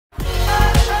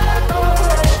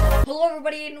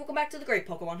everybody, and welcome back to the Great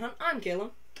Pokemon Hunt. I'm Caelan.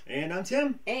 And I'm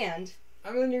Tim. And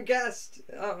I'm the new guest.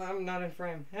 Oh, I'm not in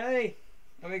frame. Hey,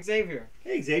 I'm Xavier.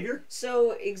 Hey, Xavier.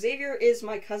 So, Xavier is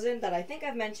my cousin that I think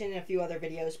I've mentioned in a few other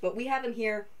videos, but we have him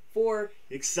here for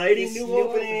exciting new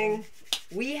opening.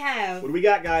 We have... What do we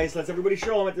got, guys? Let's everybody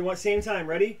show them at the same time.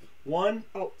 Ready? One,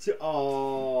 two...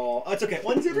 Oh, it's okay.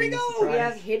 1, 2, 3, go! We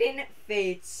have Hidden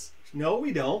Fates. No,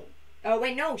 we don't. Oh,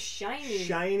 wait, no.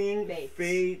 Shining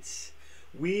Fates.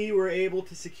 We were able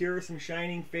to secure some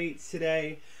Shining Fates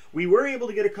today. We were able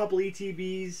to get a couple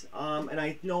ETBs, and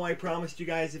I know I promised you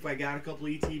guys if I got a couple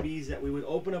ETBs that we would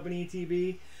open up an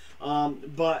ETB.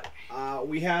 But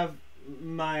we have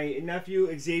my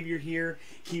nephew Xavier here.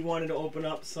 He wanted to open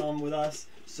up some with us.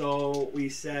 So we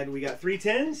said we got 3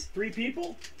 tins, 3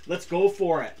 people. Let's go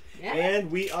for it. Yeah.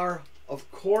 And we are, of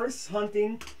course,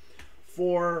 hunting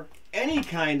for any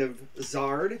kind of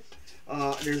Zard.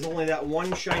 There's only that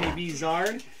one Shiny Bee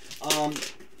Zard.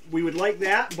 We would like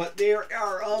that, but there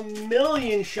are a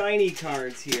million shiny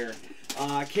cards here.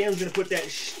 Cam's going to put that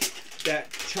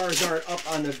Charizard up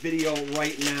on the video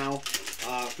right now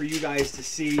for you guys to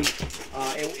see.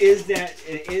 It is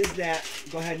that.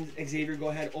 Go ahead, Xavier. Go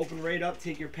ahead. Open right up.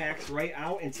 Take your packs right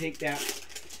out and take that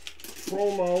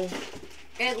promo.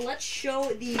 And let's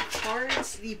show the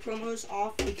cards, the promos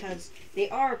off, because they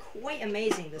are quite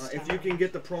amazing this time. If you can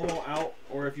get the promo out,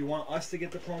 or if you want us to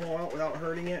get the promo out without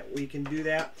hurting it, we can do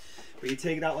that. But you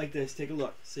take it out like this. Take a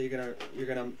look. So you're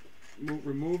gonna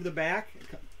remove the back. It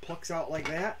plucks out like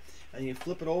that, and you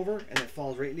flip it over, and it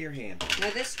falls right into your hand. Now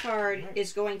this card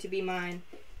is going to be mine,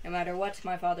 no matter what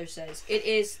my father says. It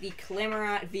is the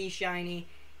Clamorant V Shiny.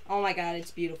 Oh my God,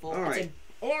 it's beautiful. It's an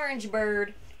orange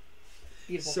bird.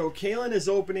 Beautiful. So Caelan is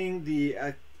opening the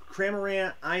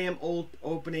Cramorant. I am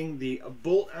opening the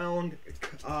Bolthound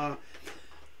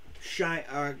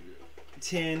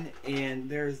tin, and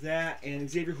there's that. And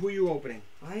Xavier, who are you opening?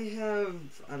 I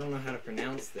don't know how to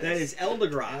pronounce this. That is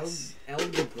Eldegrass.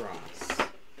 Eldegrass.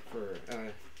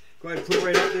 Go ahead and put it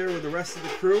right up there with the rest of the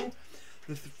crew.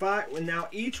 Now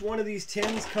each one of these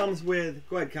tins comes with,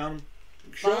 go ahead, count them.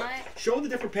 Show the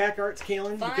different pack arts,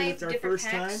 Caelan, because it's our first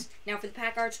time. Now for the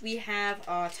pack arts, we have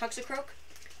Toxicroak,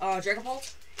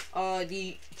 Dragapult,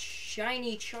 the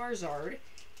Shiny Charizard,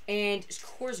 and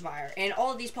Corsair. And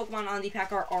all of these Pokemon on the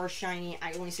pack art are shiny.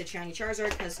 I only said Shiny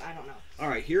Charizard because I don't know.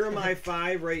 Alright, here are my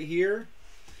 5 right here.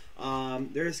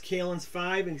 There's Caelan's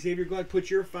 5, and Xavier, go ahead and put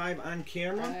your 5 on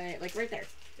camera. Like right there.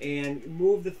 And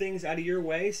move the things out of your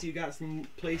way so you got some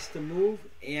place to move.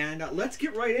 And let's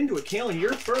get right into it. Caelan,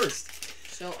 you're first.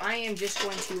 So I am just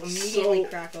going to immediately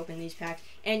crack open these packs.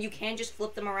 And you can just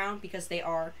flip them around because they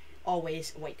are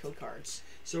always white code cards.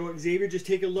 So Xavier, just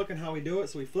take a look at how we do it.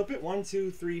 So we flip it 1,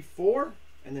 2, 3, 4,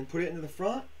 and then put it into the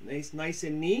front. Nice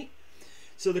and neat.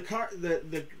 So the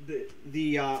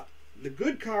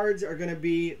good cards are going to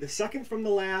be the second from the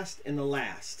last and the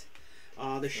last.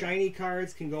 The shiny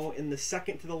cards can go in the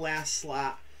second to the last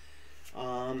slot.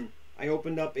 I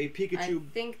opened up a Pikachu. I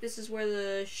think this is where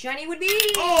the shiny would be.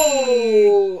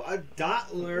 Oh, a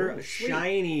Dottler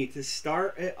shiny to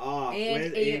start it off and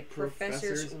with a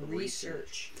Professor's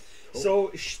Research. Cool.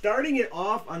 So starting it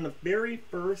off on the very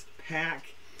first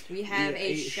pack, we have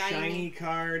a shiny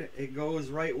card. It goes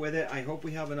right with it. I hope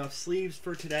we have enough sleeves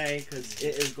for today because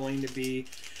it is going to be.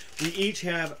 We each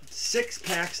have 6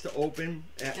 packs to open.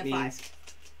 That means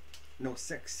 5. No,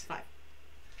 6. 5.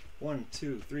 1,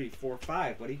 2, 3, 4,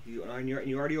 5, buddy. You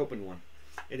already opened one.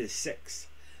 It is 6.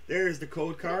 There's the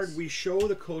code card. Yes. We show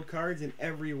the code cards in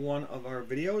every one of our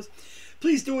videos.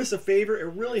 Please do us a favor. It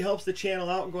really helps the channel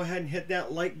out. Go ahead and hit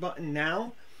that like button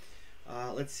now.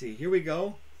 Let's see. Here we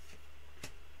go.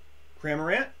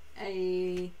 Cramorant.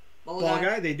 A Ball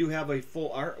Guy. They do have a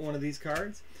full art, one of these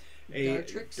cards. A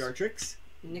Dartrix.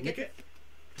 Nickit.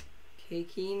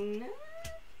 Kakina.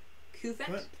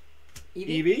 Kufet.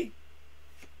 Eevee.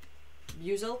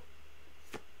 Buzel.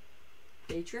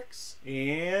 Datrix.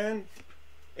 And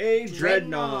a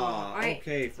Dreadnought. Right.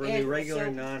 Okay, for the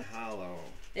regular non-hollow.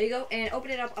 There you go, and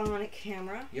open it up on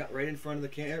camera. Yeah, right in front of the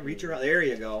camera. Reach around. There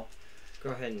you go.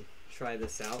 Go ahead and try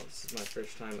this out. This is my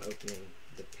first time opening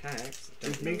the packs.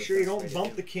 Just make sure you don't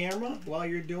bump the camera while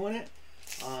you're doing it.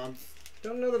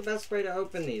 Don't know the best way to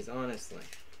open these, honestly.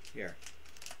 Here.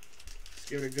 Let's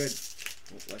give it a good...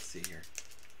 Let's see here.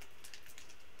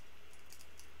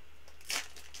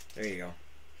 There you go.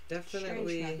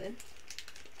 Definitely. There you go.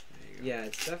 Yeah,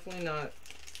 it's definitely not.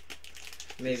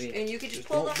 Maybe. And you can just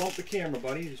pull them. Don't bump the camera,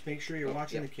 buddy. Just make sure you're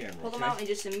watching the camera. Pull them out and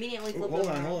just immediately flip them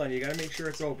around. Hold on. You got to make sure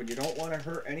it's open. You don't want to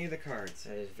hurt any of the cards.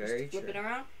 That is very true. Flip it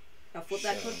around. Now flip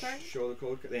that code card. Show the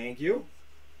code card. Thank you.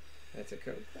 That's a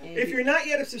code. If you're not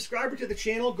yet a subscriber to the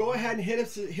channel, go ahead and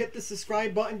hit the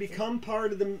subscribe button. Become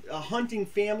part of the hunting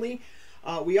family.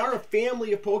 We are a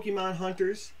family of Pokemon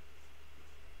hunters.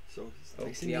 So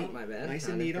nice and neat. My bad. Nice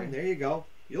and neat. There you go.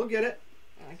 You'll get it.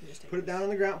 I can just take Put it down on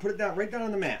the ground. Put it down right down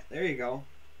on the mat. There you go.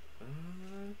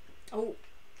 Oh.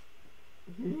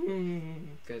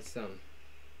 Got some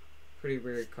pretty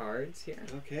weird cards here.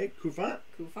 Okay, Kufant.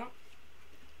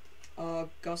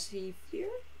 Gusty Fear.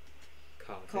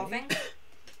 Coughing.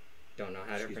 Don't know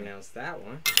how to pronounce that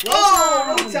one.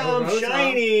 Oh, Rotom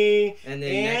shiny. And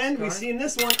then we've seen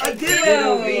this one. A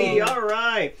Ditto. Ditto. All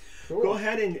right. Cool. Go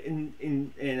ahead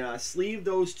and sleeve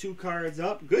those 2 cards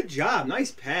up. Good job.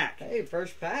 Nice pack. Hey,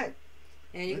 first pack.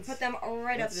 And you can put them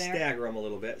right up there. Stagger them a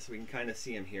little bit so we can kind of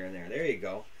see them here and there. There you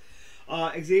go.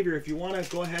 Xavier, if you want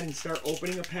to go ahead and start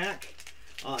opening a pack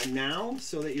now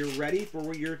so that you're ready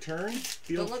for your turn,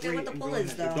 feel Don't look free. at what the pull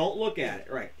is, though. Don't look at it.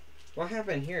 Right. What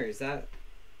happened here? Is that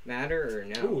matter or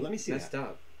no? Ooh, let me see messed that.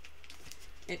 up.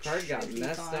 It Card got should be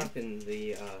messed fine. up in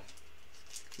the.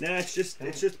 Nah, it's just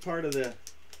part of the.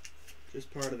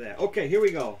 Just part of that. Okay, here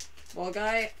we go. Ball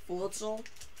Guy, Floatzel,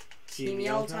 Team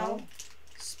Yellowtail,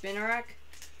 Spinnerack,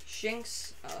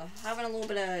 Shinx. Having a little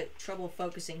bit of trouble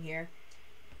focusing here.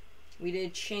 We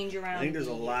did change around. I think there's a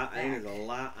the lot. I think back. there's a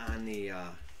lot on the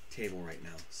table right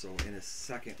now. So in a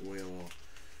second we'll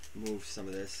move some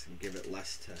of this and give it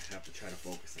less to have to try to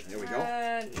focus on. There we go.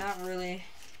 Not really.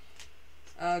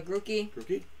 Grookey,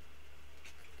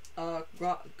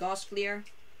 Gossclear,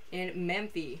 and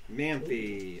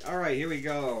Mamphy. All right, here we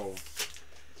go.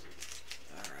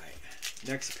 All right,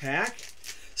 next pack.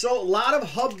 So a lot of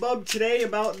hubbub today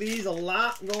about these. A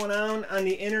lot going on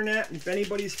the internet. If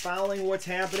anybody's following what's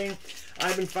happening,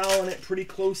 I've been following it pretty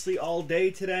closely all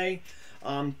day today.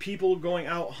 People going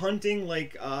out hunting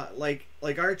like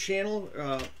our channel,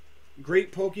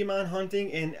 Great Pokemon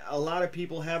Hunting, and a lot of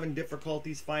people having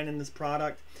difficulties finding this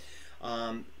product.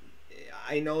 I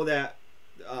know that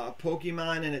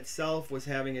Pokemon in itself was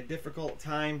having a difficult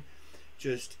time.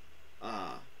 Just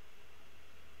come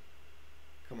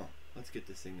on, let's get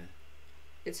this thing.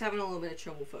 It's having a little bit of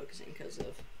trouble focusing because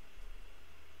of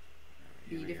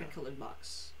the different colored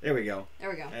box. There we go.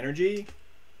 There we go. Energy.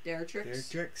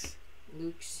 Deratrix.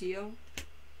 Luxio.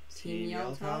 Team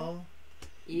Yellowtail.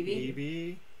 Yellowtail.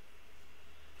 Eevee.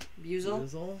 Buizel.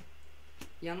 Buizel.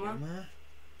 Yanma.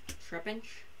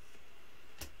 Trapinch.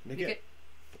 Nickit.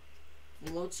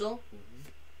 Floatzel.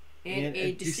 And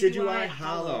a Decidueye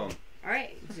Hollow.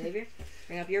 Alright, Xavier,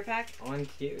 bring up your pack. On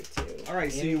cue, too.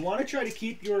 Alright, so you want to try to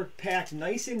keep your pack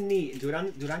nice and neat. Do it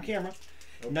on camera.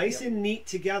 Oh, Nice and neat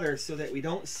together so that we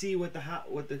don't see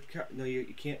no,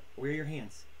 you can't. Wear your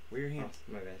hands. Wear your hands.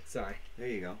 Oh, my bad. Sorry. There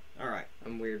you go. Alright.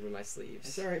 I'm weird with my sleeves.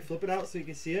 It's alright. Flip it out so you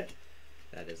can see it.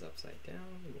 That is upside down.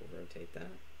 We'll rotate that.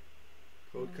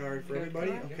 Code card for Code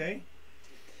everybody. card. Okay.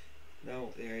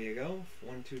 No, there you go.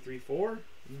 1, 2, 3, 4. 1,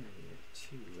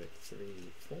 2, 3,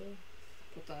 4.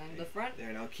 Put that in the front.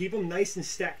 There, now keep them nice and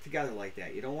stacked together like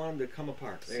that. You don't want them to come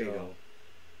apart. There you go.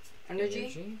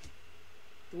 Energy.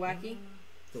 Thwacky.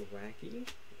 Thwacky.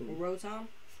 Rotom.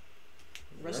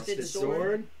 Rusted Rusted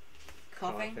Sword.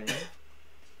 Coughing.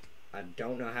 I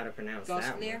don't know how to pronounce that one.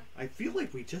 Gossclear. I feel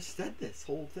like we just said this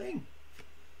whole thing.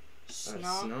 Snom.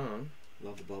 Snom.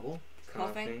 Love the bubble.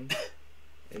 Coughing.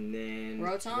 And then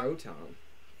Rotom.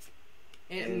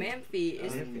 And Mamphy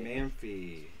is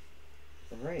Mamphy.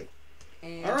 Alright.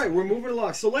 All right, we're moving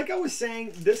along. So like I was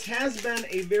saying, this has been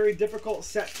a very difficult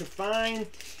set to find.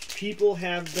 People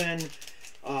have been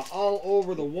all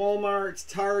over the Walmarts,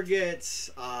 Targets,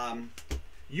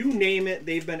 you name it.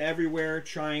 They've been everywhere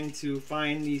trying to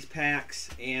find these packs,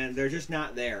 and they're just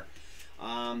not there.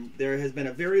 There has been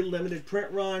a very limited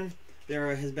print run.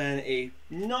 There has been a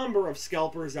number of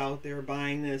scalpers out there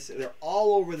buying this. They're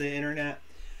all over the internet.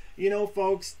 You know,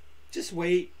 folks, just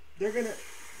wait. They're gonna.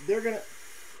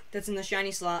 That's in the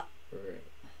shiny slot.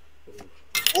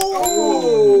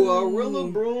 Oh, a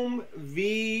Rillaboom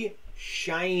V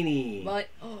Shiny. But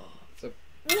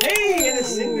hey, and a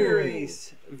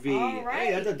Cinderace V. All right.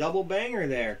 Hey, that's a double banger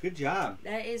there. Good job.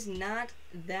 that is not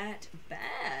that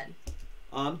bad.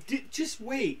 Just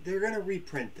wait. They're gonna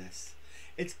reprint this.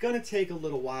 It's gonna take a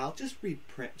little while. Just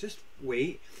reprint. Just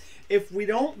wait. If we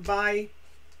don't buy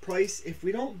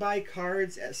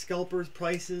cards at scalpers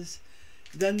prices,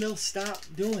 then they'll stop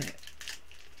doing it.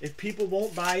 If people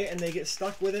won't buy it and they get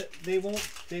stuck with it, they won't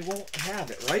have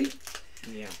it, right?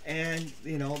 Yeah. And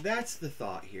you know, that's the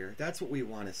thought here. That's what we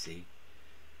want to see.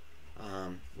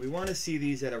 We want to see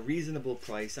these at a reasonable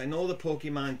price. I know the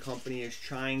Pokemon Company is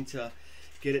trying to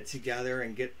get it together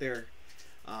and get their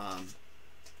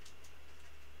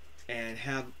and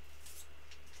have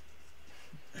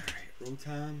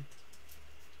Rotom,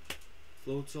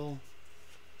 Floatzel,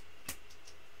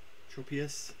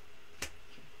 Tropius,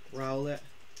 Rowlet.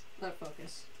 Let it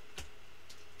focus.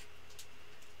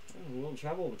 Oh, we're a little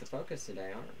trouble with the focus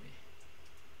today, aren't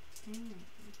we?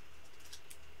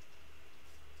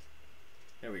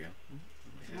 There we go.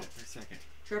 We had it for a second.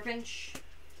 Tripinch,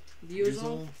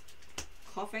 Buizel,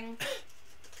 Coughing,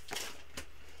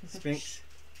 Sphinx.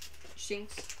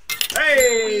 Shinx,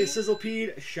 Hey!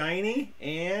 Sizzlepede, Shiny,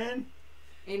 and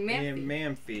and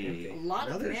Manphy. A lot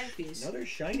of Another Manphys. Another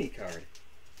shiny card.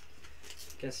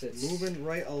 Guess it's Moving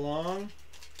right along.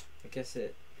 I guess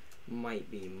it might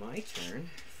be my turn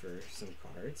for some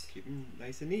cards. Keep them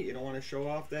nice and neat. You don't want to show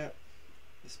off the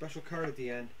special card at the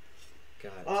end.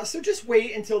 Got it. So just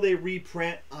wait until they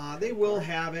reprint. They will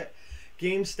have it.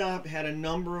 GameStop had a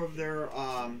number of their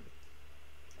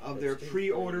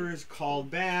pre-orders called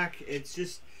back. It's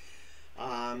just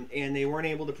and they weren't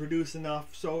able to produce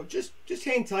enough. So just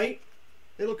hang tight.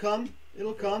 It'll come.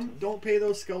 It'll come. Don't pay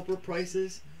those scalper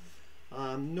prices.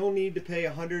 No need to pay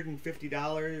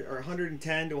 $150 or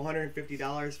 $110 to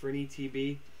 $150 for an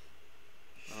ETB.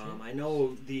 I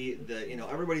know the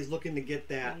everybody's looking to get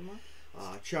that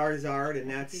Charizard,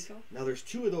 and that's Pico? now there's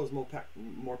two of those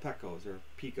Morpekos or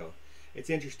Pico. It's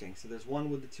interesting. So there's one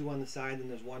with the two on the side, and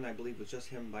there's one I believe was just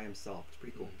him by himself. It's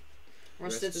pretty cool.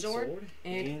 Rusted Sword,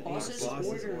 and Boss's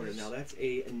Orders. Now that's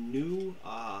a new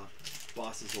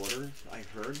Boss's Order. I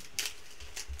heard.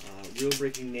 Real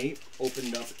Breaking Nate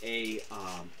opened up a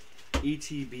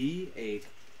ETB,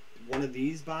 one of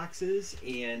these boxes,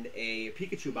 and a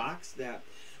Pikachu box that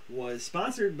was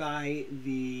sponsored by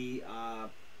the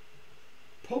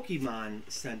Pokemon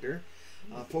Center.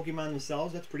 Pokemon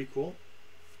themselves. That's pretty cool.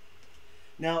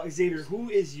 Now, Xavier, who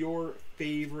is your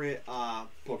favorite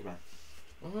Pokemon?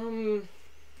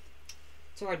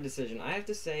 It's a hard decision. I have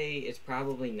to say it's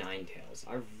probably Ninetales.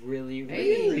 I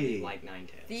really like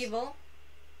Ninetales. Thievul.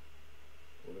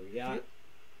 What do we got?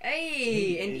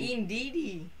 Hey, and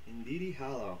Indeedee. Indeedee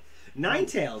Hollow.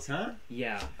 Ninetales, huh?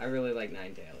 Yeah, I really like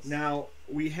Ninetales. Now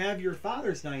we have your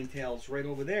father's Ninetales right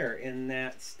over there in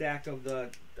that stack of the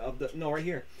no, right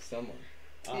here. Somewhere.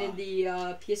 And the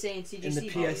PSA and CGC. And the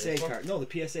PSA card. No,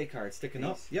 the PSA card sticking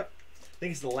up. Yep. I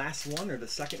think it's the last one, or the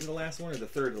second to the last one, or the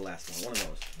third to the last one. One of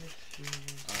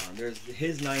those. There's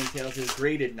his Ninetales, his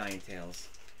graded Ninetales.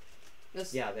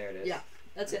 Yeah, there it is. Yeah,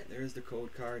 that's it. There's the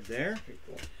code card there. Pretty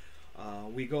cool.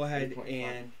 We go ahead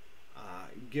and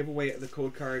give away the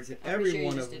code cards in I'm every sure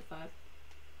one you of. just did 5.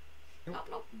 Nope.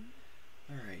 Nope.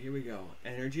 All right, here we go.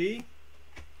 Energy.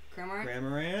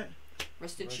 Cramorant.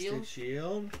 Rusted Shield.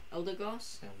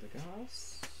 Eldegoss.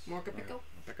 Morpeko.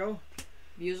 Morpeko.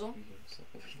 Buizel.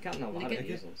 We've gotten a lot of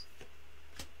Buizels.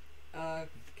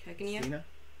 Kekania. Cena.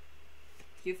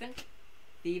 Cufin.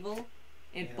 Thievul.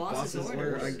 And Boss's Boss's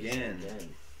Order Orders. again.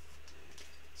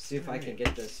 See if I can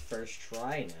get this first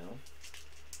try now.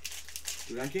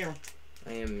 Do it on camera.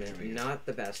 I am not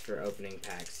the best for opening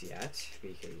packs yet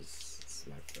because it's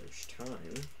my first time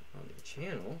on the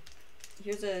channel.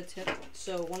 Here's a tip.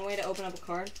 So one way to open up a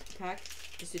card pack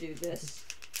is to do this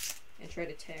and try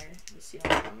to tear the seal.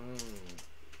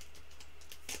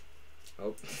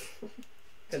 Oh.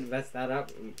 Could mess that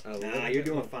up. Nah, you're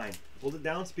doing fine. Hold it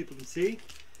down so people can see.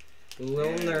 A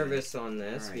little nervous on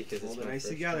this right, because hold it's it my nice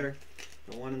first together.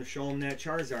 Don't want them to show them that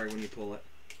Charizard when you pull it.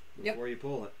 Before you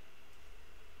pull it.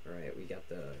 Alright, we got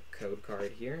the code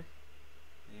card here.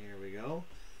 There we go.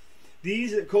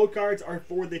 These code cards are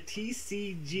for the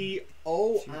TCGO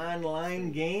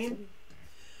online game.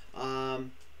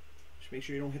 Just make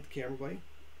sure you don't hit the camera, buddy.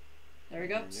 There we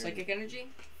go. Psychic Energy.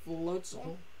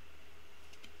 Floatzel.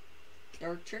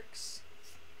 Dark Tricks.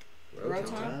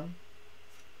 Rotom.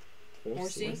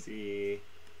 Horsey.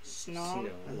 Snow.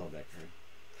 I love that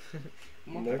card.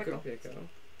 Morpeko.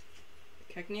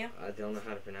 Keknia. I don't know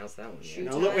how to pronounce that one yet. Shoot.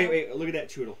 Now look, wait, look at that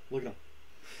Choodle. Look at him.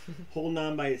 Holding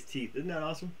on by his teeth. Isn't that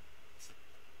awesome?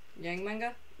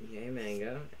 Yangmanga.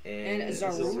 Yangmanga. And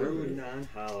Zarude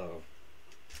non-hollow.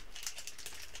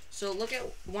 So look at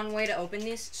one way to open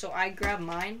these. So I grab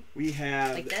mine. We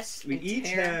have like this. We each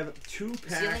have 2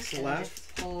 packs left.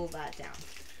 Just pull that down.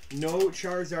 No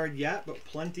Charizard yet, but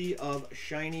plenty of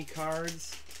shiny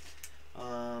cards.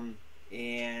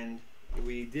 And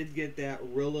we did get that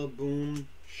Rillaboom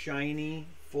shiny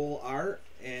full art,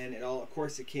 and of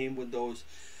course it came with those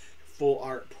full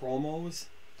art promos.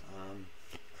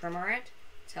 Cramorant,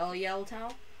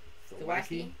 Telyeltau,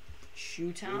 Thwacky,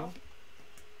 Shootao,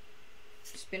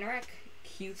 Spinarak,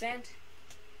 Cufant,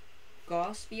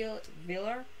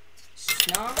 Gossviller,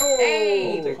 Snom,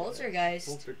 hey, Poltergeist,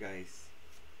 Poltergeist,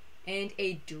 and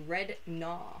a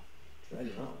Dreadnought.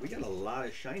 Right on. We got a lot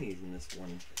of shinies in this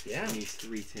one. Yeah. In these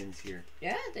 3 tins here.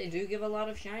 Yeah, they do give a lot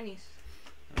of shinies.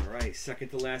 All right, second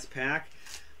to last pack.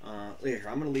 Here,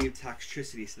 I'm gonna leave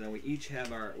Toxtricity, so then we each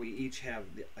have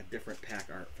a different pack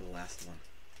art for the last one.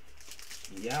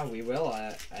 Yeah, we will.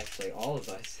 Actually, all of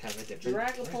us have a different.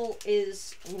 Dragapult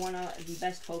is one of the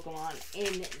best Pokemon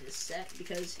in this set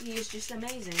because he is just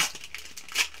amazing.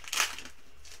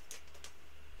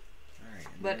 All right,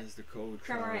 and But there's the code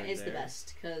Cramorant card is the there.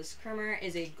 best because Cramorant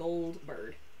is a gold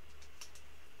bird.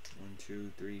 1,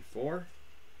 2, 3, 4.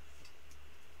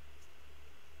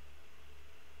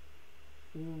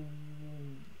 Ooh.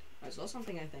 I saw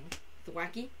something, I think.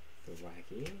 Thwacky, The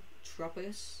wacky.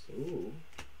 Tropius, Ooh.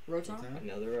 Rotom, Rotom.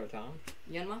 Another Rotom.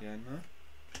 Yanma, Yanma.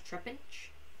 Trapinch,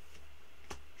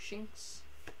 Shinx,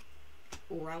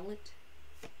 Rowlet,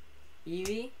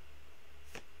 Eevee,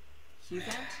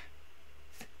 Cufant.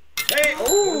 Hey!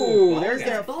 Ooh, Oh, there's Ball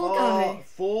that Ball guy.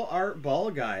 full art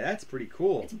ball guy. That's pretty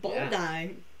cool. It's Ball Yeah. Guy.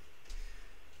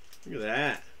 Look at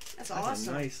that. That's That's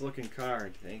awesome. a nice looking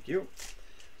card. Thank you.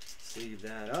 Sleeve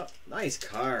that up. Nice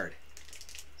card.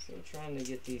 So trying to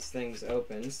get these things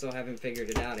open. Still haven't figured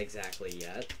it out exactly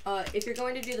yet. If you're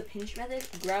going to do the pinch method,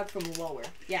 grab from lower.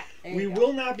 Yeah, there We you go.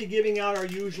 will not be giving out our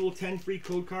usual 10 free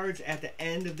code cards at the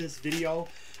end of this video.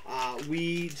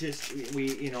 We there's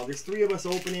 3 of us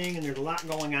opening and there's a lot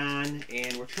going on,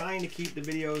 and we're trying to keep the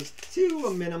videos to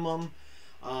a minimum.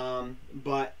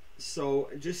 So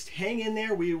just hang in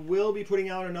there. We will be putting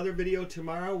out another video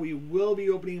tomorrow. We will be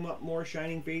opening up more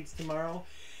Shining Fates tomorrow.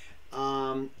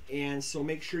 And so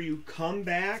make sure you come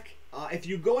back. If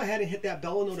you go ahead and hit that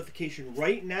bell notification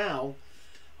right now,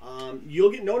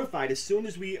 you'll get notified as soon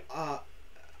as we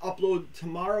upload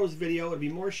tomorrow's video. It'll be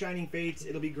more Shining Fates.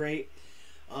 It'll be great.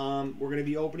 We're going to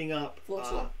be opening up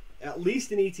at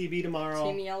least an ETB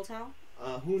tomorrow. Team Yelltown.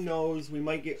 Who knows? We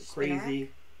might get Spinarak. crazy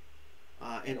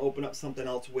and open up something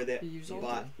else with it. Yuzel.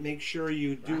 But make sure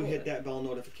you do Rowlet. hit that bell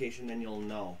notification, then you'll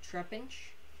know. Trapinch.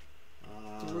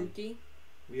 Um, Taruki.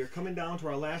 we are coming down to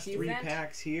our last 3 Cufant.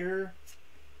 packs here.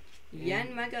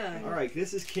 Yanmega. All right,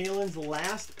 this is Caelan's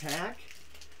last pack.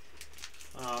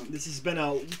 This has been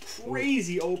a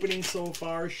crazy opening so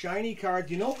far. Shiny cards.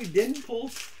 You know what we didn't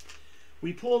pull?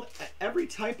 We pulled every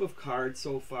type of card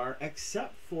so far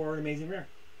except for an Amazing Rare.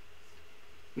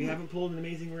 We haven't pulled an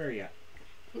Amazing Rare yet.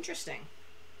 Interesting.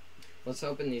 Let's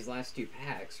open these last 2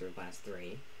 packs, or last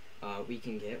 3. We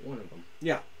can get one of them.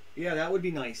 Yeah, that would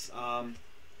be nice.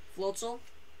 Floatzel.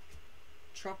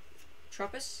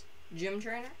 Tropius. Gym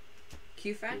Trainer.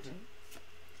 Cufant.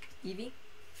 Eevee.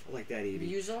 I like that, Eevee.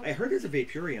 Yuzel. I heard there's a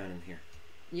Vaporeon in here.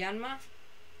 Yanma.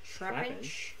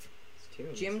 Trapinch. It's 2.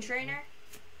 Gym Trainer.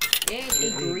 And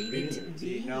a Greedent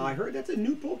V. Now, I heard that's a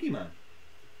new Pokemon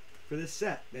for this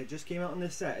set that just came out in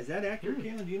this set. Is that accurate,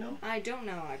 Caelan? Do you know? I don't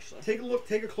know, actually. Take a look.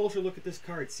 Take a closer look at this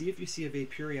card. See if you see a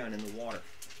Vaporeon in the water.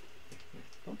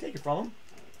 Don't take it from him.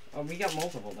 Oh, we got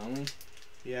multiple, don't we?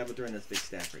 Yeah, but they're in this big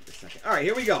stack right this second. All right,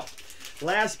 here we go.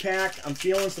 Last pack. I'm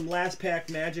feeling some last pack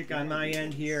magic on my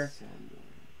end here.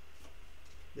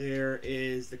 There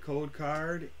is the code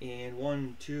card, and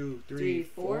 1, 2, 3,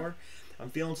 4. I'm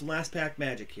feeling some last pack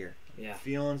magic here. Yeah.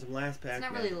 Feeling some last pack It's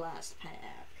not magic. really last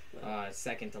pack. but-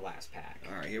 Second to last pack.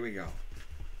 All right, here we go.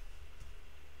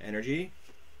 Energy.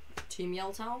 Team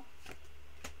Yelltown.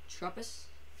 Tropius.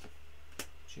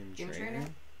 Gym Gym Trainer. Trainer.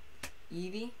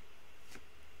 Eevee.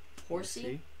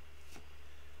 Horsey.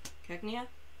 Cagnia.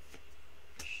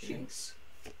 Shinx.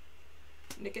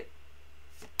 Nickit.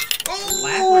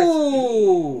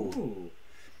 Oh! Ooh.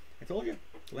 I told you.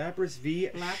 Lapras V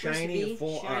Lapras shiny V,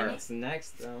 full shiny. art. That's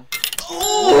next, though.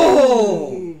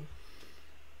 Oh!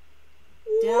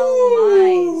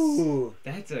 Delamise. Ooh.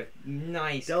 That's a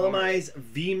nice Delamise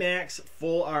VMAX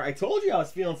full art. I told you I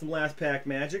was feeling some last pack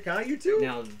magic, huh? You too? card.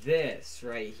 Now this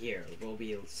right here will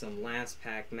be some last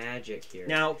pack magic here.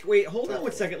 Now, wait, hold on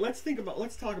one second. Let's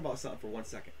talk about something for 1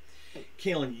 second.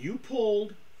 Caelan, you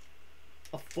pulled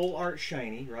a full art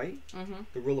shiny, right? Mm-hmm.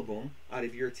 The Rillaboom out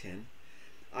of your tin.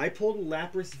 I pulled a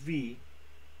Lapras V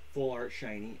full art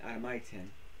shiny out of my tin.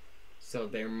 So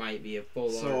there might be a full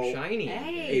So, art shiny.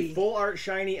 hey. A full art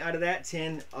shiny out of that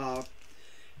tin.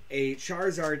 A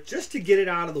Charizard, just to get it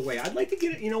out of the way. I'd like to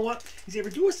get it, you know what?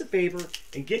 Xavier, do us a favor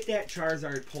and get that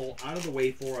Charizard pull out of the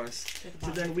way for us,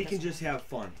 so then we can just have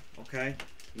fun, okay?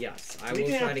 Yes, I We will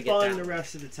can try have to get fun that. the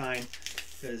rest of the time,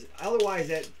 because otherwise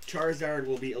that Charizard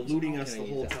will be eluding How us can the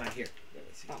I whole use that? time. Here,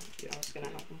 let's see. Oh, I was gonna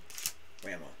help him.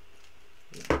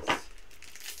 Whammo.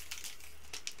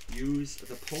 Use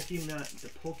the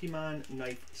Pokemon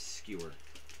knife skewer.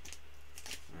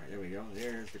 All right, there we go.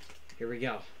 There's the. Here we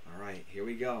go. All right, here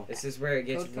we go. This is where it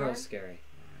gets Code real card? scary.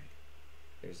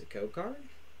 There's a code card.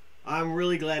 I'm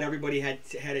really glad everybody had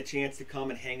a chance to come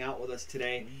and hang out with us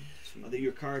today.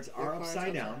 Your cards are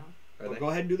upside down. Go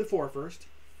ahead and do the 4 first.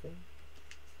 4.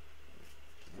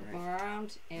 All right.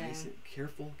 Around and Nice and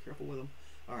careful with them.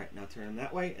 All right, now turn them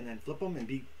that way and then flip them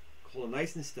and hold them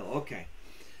nice and still. Okay.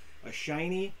 A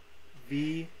shiny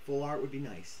V full art would be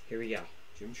nice. Here we go.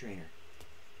 Gym Trainer.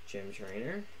 Gym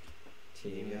Trainer.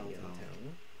 Team Yellow.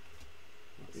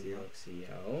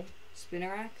 Luxio.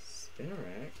 Spinarak.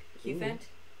 Spinarak. Qfent.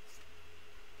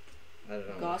 I don't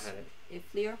know Goss. how to...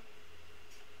 Ifleer.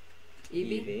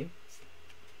 Eevee.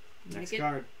 Next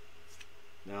card.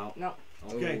 No. No.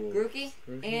 Okay. Ooh. Grookey.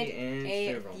 Grookey And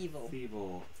and Evil.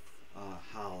 Feeble.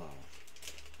 Hollow.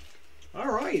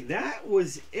 All right, that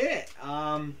was it.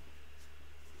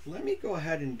 Let me go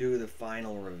ahead and do the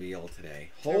final reveal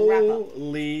today.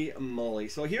 Holy moly.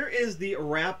 So here is the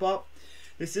wrap up.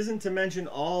 This isn't to mention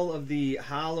all of the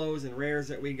hollows and rares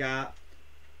that we got.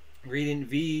 Radiant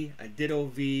V, a Ditto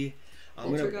V,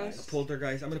 Poltergeist. A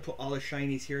Poltergeist. I'm going to put all the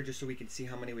shinies here just so we can see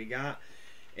how many we got.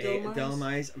 A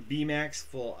Dolomize. VMAX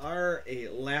full art, a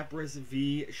Lapras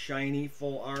V shiny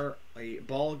full art, a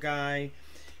Ball Guy,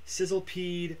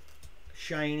 Sizzlepede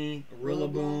shiny,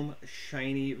 Rillaboom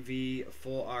shiny V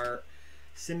full art,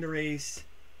 Cinderace,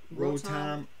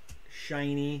 Rotom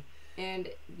shiny, and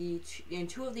in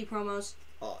 2 of the promos.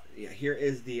 Yeah, here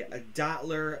is the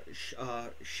Dottler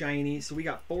shiny. So we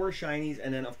got 4 shinies,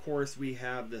 and then of course we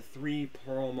have the 3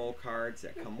 promo cards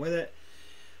that come with it.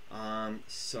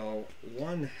 So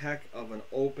one heck of an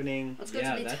opening. Let's go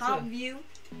to the top view.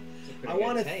 I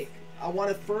want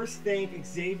to first thank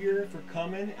Xavier for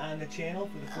coming on the channel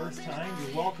for the first time.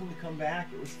 You're welcome to come back.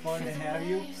 It was fun to have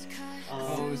you.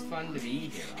 It was fun to be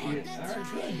here. All right,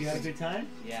 good. You had a good time?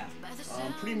 Yeah.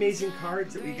 Pretty amazing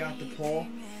cards that we got to pull.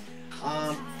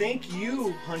 Thank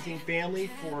you, Hunting Family,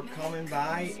 for coming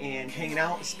by and hanging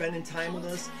out, spending time with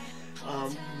us.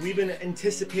 We've been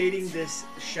anticipating this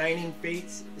Shining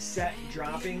Fates set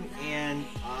dropping, and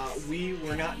we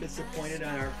were not disappointed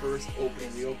on our first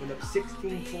opening. We opened up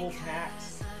 16 full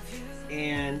packs,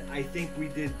 and I think we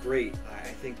did great. I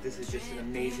think this is just an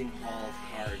amazing haul of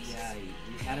cards. Yeah,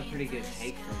 you had a pretty good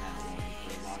take from that one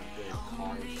for a lot of good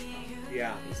cards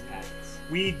from these packs.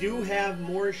 We do have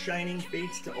more Shining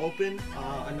Fates to open,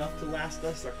 enough to last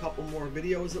us a couple more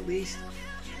videos at least.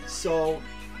 So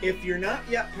if you're not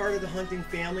yet part of the Hunting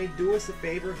family, do us a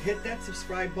favor, hit that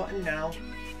subscribe button now,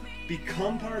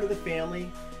 become part of the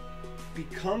family,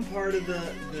 become part of the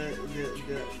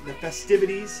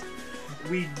festivities.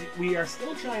 We are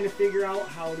still trying to figure out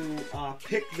how to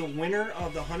pick the winner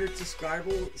of the 100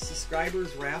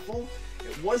 subscribers raffle.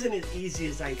 It wasn't as easy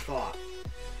as I thought.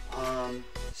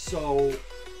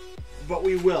 But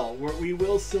we will. We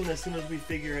will soon as we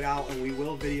figure it out, and we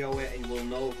will video it, and we'll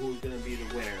know who's going to be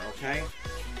the winner, okay?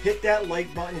 Hit that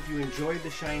like button if you enjoyed the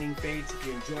Shining Fates, if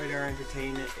you enjoyed our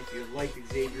entertainment, if you liked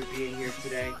Xavier being here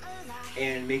today,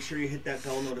 and make sure you hit that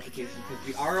bell notification, because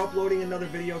we are uploading another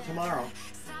video tomorrow.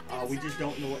 We just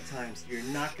don't know what time, so you're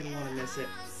not going to want to miss it.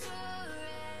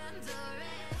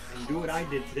 And do what I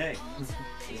did today.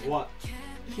 Is what?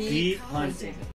 Keep hunting.